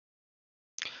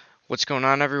What's going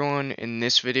on, everyone? In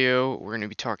this video, we're going to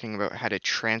be talking about how to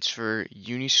transfer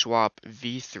UniSwap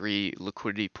v3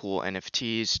 liquidity pool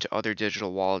NFTs to other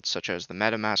digital wallets such as the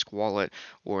MetaMask wallet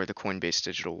or the Coinbase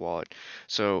digital wallet.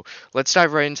 So let's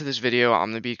dive right into this video. I'm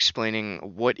going to be explaining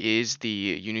what is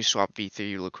the UniSwap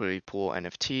v3 liquidity pool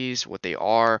NFTs, what they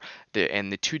are,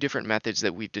 and the two different methods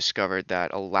that we've discovered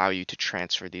that allow you to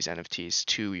transfer these NFTs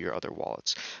to your other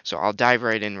wallets. So I'll dive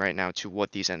right in right now to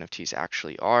what these NFTs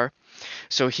actually are.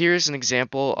 So here's an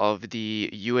example of the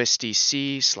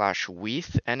USDC slash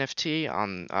WETH NFT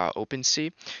on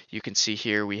OpenSea. You can see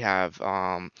here we have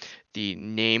the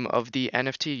name of the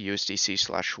NFT, USDC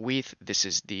slash WETH. This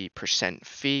is the percent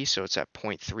fee, so it's at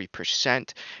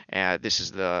 0.3%. This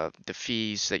is the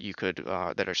fees that you could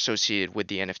that are associated with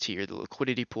the NFT or the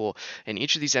liquidity pool. And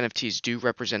each of these NFTs do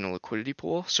represent a liquidity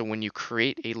pool. So when you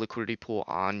create a liquidity pool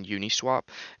on Uniswap,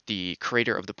 the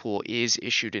creator of the pool is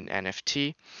issued an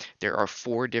NFT. There are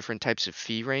 4 different types of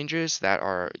fee ranges that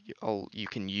you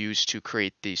can use to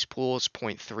create these pools.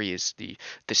 0.3 is the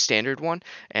standard one,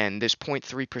 and this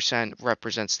 0.3%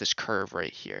 represents this curve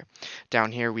right here.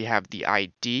 Down here we have the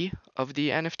ID of the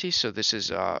NFT, so this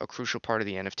is a crucial part of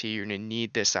the NFT. You're going to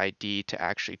need this ID to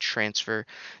actually transfer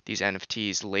these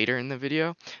NFTs later in the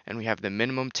video. And we have the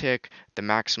minimum tick, the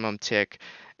maximum tick,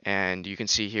 and you can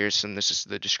see here this is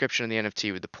the description of the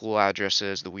NFT with the pool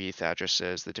addresses, the WETH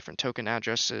addresses, the different token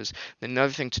addresses. Then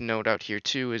another thing to note out here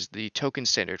too is the token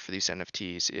standard for these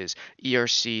NFTs is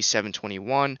ERC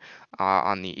 721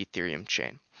 on the Ethereum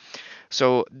chain.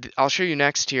 So I'll show you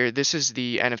next here. This is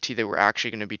the NFT that we're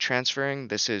actually going to be transferring.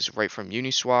 This is right from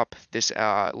Uniswap. This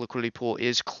liquidity pool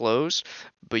is closed,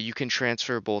 but you can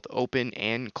transfer both open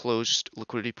and closed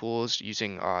liquidity pools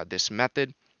using this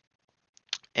method.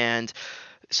 And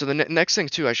so the next thing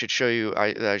too I should show you,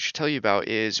 I should tell you about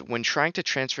is when trying to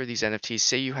transfer these NFTs.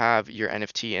 Say you have your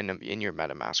NFT in your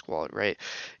MetaMask wallet, right?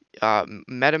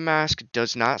 MetaMask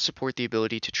does not support the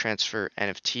ability to transfer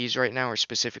NFTs right now, or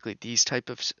specifically these types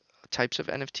of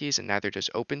NFTs, and neither does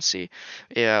OpenSea.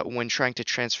 When trying to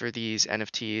transfer these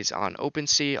NFTs on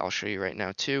OpenSea, I'll show you right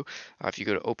now too. If you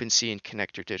go to OpenSea and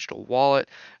connect your digital wallet,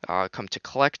 come to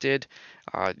collected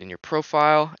in your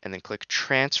profile, and then click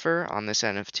transfer on this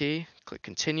NFT, click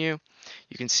continue.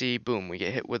 You can see, boom, we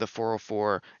get hit with a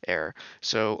 404 error.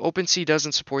 So OpenSea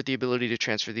doesn't support the ability to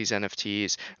transfer these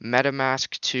NFTs.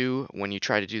 MetaMask too, when you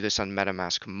try to do this on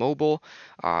MetaMask mobile,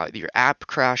 your app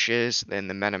crashes, then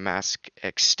the MetaMask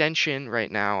extension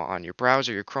right now on your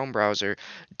browser, your Chrome browser,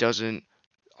 doesn't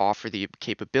offer the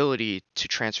capability to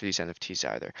transfer these NFTs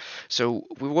either. So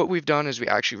what we've done is we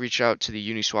actually reached out to the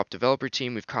Uniswap developer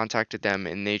team. We've contacted them,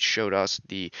 and they showed us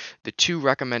the 2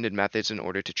 recommended methods in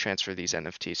order to transfer these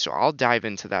NFTs. So I'll dive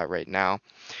into that right now.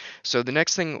 So the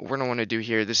next thing we're going to want to do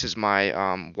here, this is my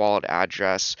wallet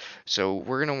address. So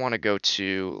we're going to want to go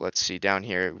to, let's see, down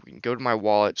here, we can go to my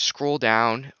wallet, scroll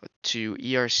down to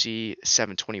ERC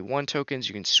 721 tokens.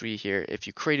 You can see here, if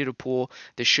you created a pool,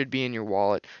 this should be in your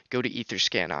wallet. Go to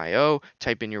EtherScan IO,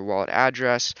 type in your wallet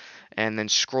address, and then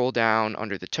scroll down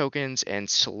under the tokens and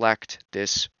select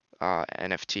this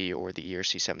NFT or the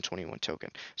ERC 721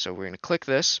 token. So we're going to click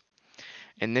this.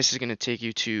 And this is going to take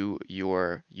you to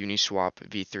your Uniswap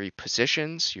v3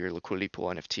 positions, your liquidity pool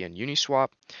NFT on Uniswap.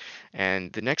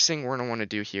 And the next thing we're going to want to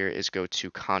do here is go to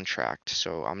contract.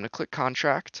 So I'm going to click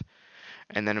contract,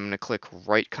 and then I'm going to click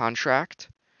write contract.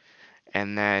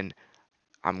 And then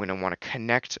I'm going to want to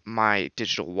connect my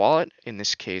digital wallet. In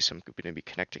this case, I'm going to be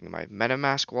connecting my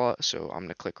MetaMask wallet. So I'm going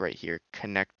to click right here,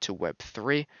 connect to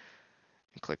Web3,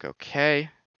 and click OK.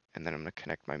 And then I'm going to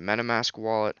connect my MetaMask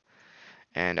wallet.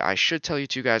 And I should tell you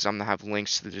too, guys, I'm gonna have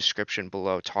links to the description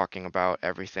below talking about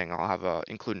everything. I'll have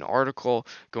include an article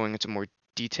going into more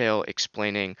detail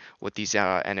explaining what these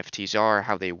NFTs are,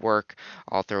 how they work.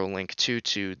 I'll throw a link too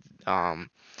to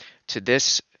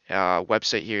this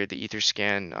website here, the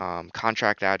EtherScan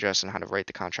contract address and how to write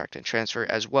the contract and transfer,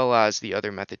 as well as the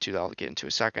other method too that I'll get into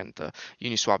a second, the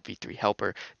Uniswap v3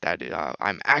 helper that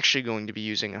I'm actually going to be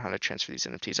using and how to transfer these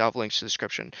NFTs. I'll have links to the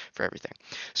description for everything.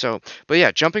 So, but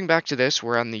yeah, jumping back to this,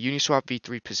 we're on the Uniswap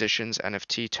v3 positions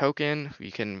NFT token.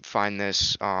 You can find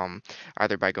this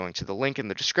either by going to the link in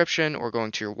the description or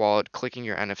going to your wallet, clicking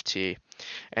your NFT.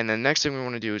 And then the next thing we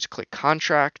want to do is click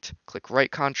contract, click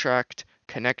write contract,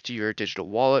 connect to your digital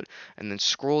wallet, and then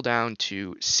scroll down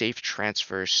to safe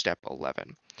transfer step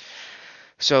 11.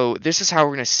 So this is how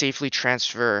we're going to safely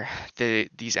transfer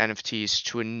these NFTs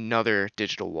to another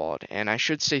digital wallet. And I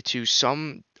should say too,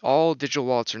 all digital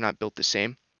wallets are not built the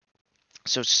same.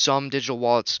 So some digital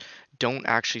wallets don't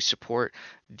actually support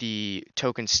the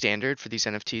token standard for these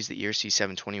NFTs, the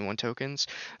ERC-721 tokens.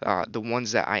 The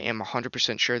ones that I am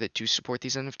 100% sure that do support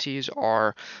these NFTs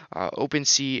are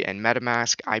OpenSea and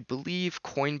MetaMask. I believe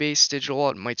Coinbase Digital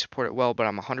Wallet might support it well, but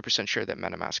I'm 100% sure that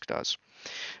MetaMask does.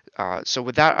 So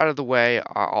with that out of the way,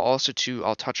 I'll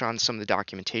touch on some of the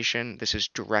documentation. This is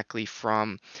directly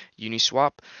from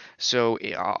UniSwap. So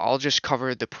I'll just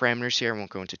cover the parameters here. I won't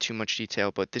go into too much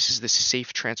detail, but this is the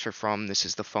safe transfer from. This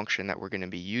is the function that we're going to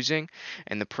be using.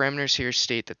 And the parameters here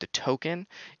state that the token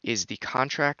is the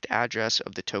contract address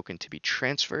of the token to be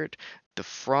transferred. The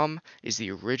from is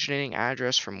the originating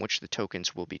address from which the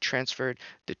tokens will be transferred.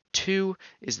 The to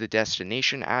is the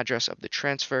destination address of the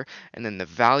transfer, and then the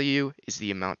value is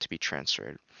the amount to be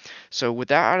transferred. So with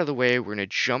that out of the way, we're going to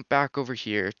jump back over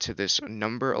here to this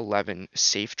number 11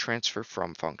 safe transfer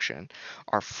from function.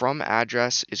 Our from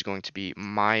address is going to be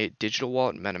my digital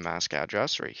wallet MetaMask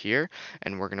address right here,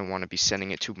 and we're going to want to be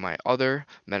sending it to my other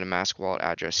MetaMask wallet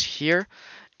address here.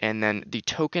 And then the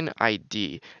token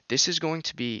ID, this is going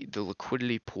to be the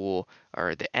liquidity pool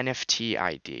or the NFT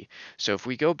ID. So if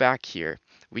we go back here,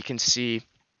 we can see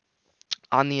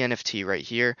on the NFT right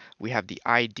here, we have the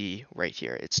ID right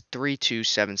here. It's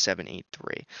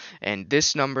 327783. And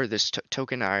this number, this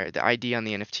token, the ID on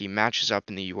the NFT matches up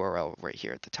in the URL right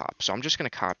here at the top. So I'm just going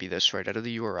to copy this right out of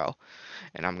the URL,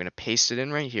 and I'm going to paste it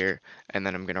in right here, and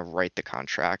then I'm going to write the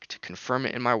contract, confirm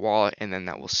it in my wallet, and then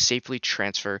that will safely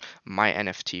transfer my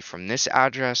NFT from this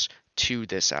address to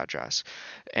this address.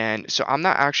 And so I'm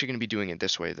not actually going to be doing it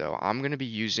this way though. I'm going to be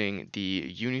using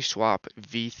the UniSwap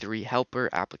V3 helper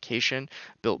application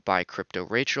built by Crypto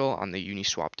Rachel on the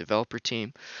UniSwap developer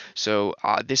team. So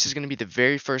this is going to be the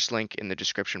very first link in the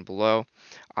description below.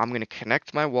 I'm going to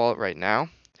connect my wallet right now.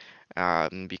 I'm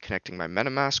going to be connecting my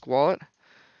MetaMask wallet.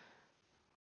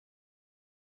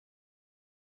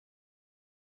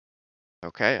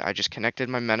 Okay, I just connected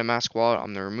my MetaMask wallet. I'm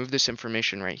going to remove this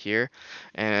information right here.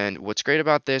 And what's great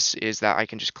about this is that I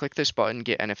can just click this button,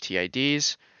 get NFT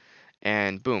IDs,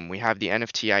 and boom, we have the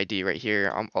NFT ID right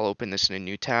here. I'll open this in a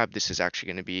new tab. This is actually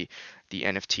going to be the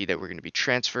NFT that we're going to be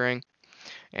transferring.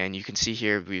 And you can see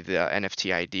here we have the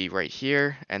NFT ID right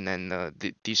here, and then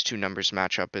these two numbers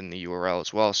match up in the URL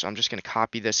as well. So I'm just going to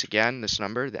copy this again, this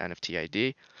number, the NFT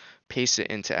ID, paste it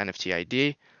into NFT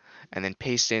ID, and then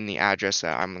paste in the address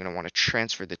that I'm going to want to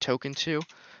transfer the token to,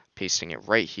 pasting it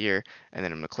right here, and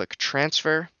then I'm going to click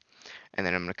transfer, and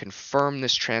then I'm going to confirm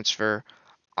this transfer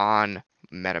on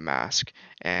MetaMask,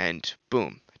 and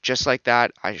boom, just like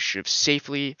that, I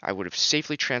would have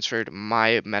safely transferred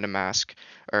my MetaMask,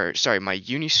 or sorry, my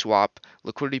UniSwap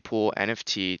Liquidity Pool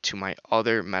NFT to my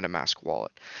other MetaMask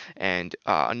wallet. And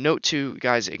a note to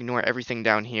guys, ignore everything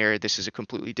down here. This is a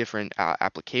completely different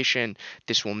application.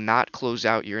 This will not close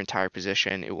out your entire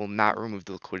position. It will not remove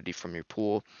the liquidity from your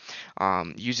pool.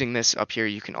 Using this up here,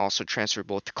 you can also transfer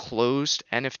both closed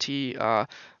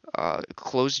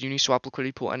closed UniSwap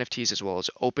Liquidity Pool NFTs as well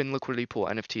as open Liquidity Pool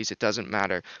NFTs. It doesn't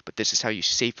matter, but this is how you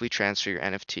safely transfer your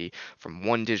NFT from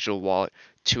one digital wallet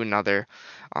to another.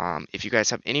 If you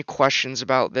guys have any questions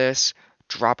about this,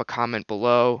 drop a comment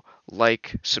below,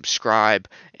 like, subscribe,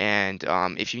 and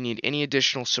if you need any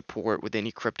additional support with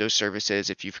any crypto services,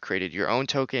 if you've created your own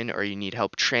token or you need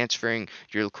help transferring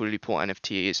your liquidity pool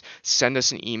NFTs, send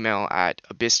us an email at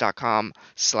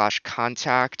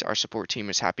abyiss.com/contact. Our support team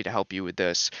is happy to help you with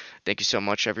this. Thank you so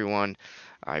much, everyone.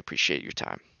 I appreciate your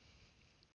time.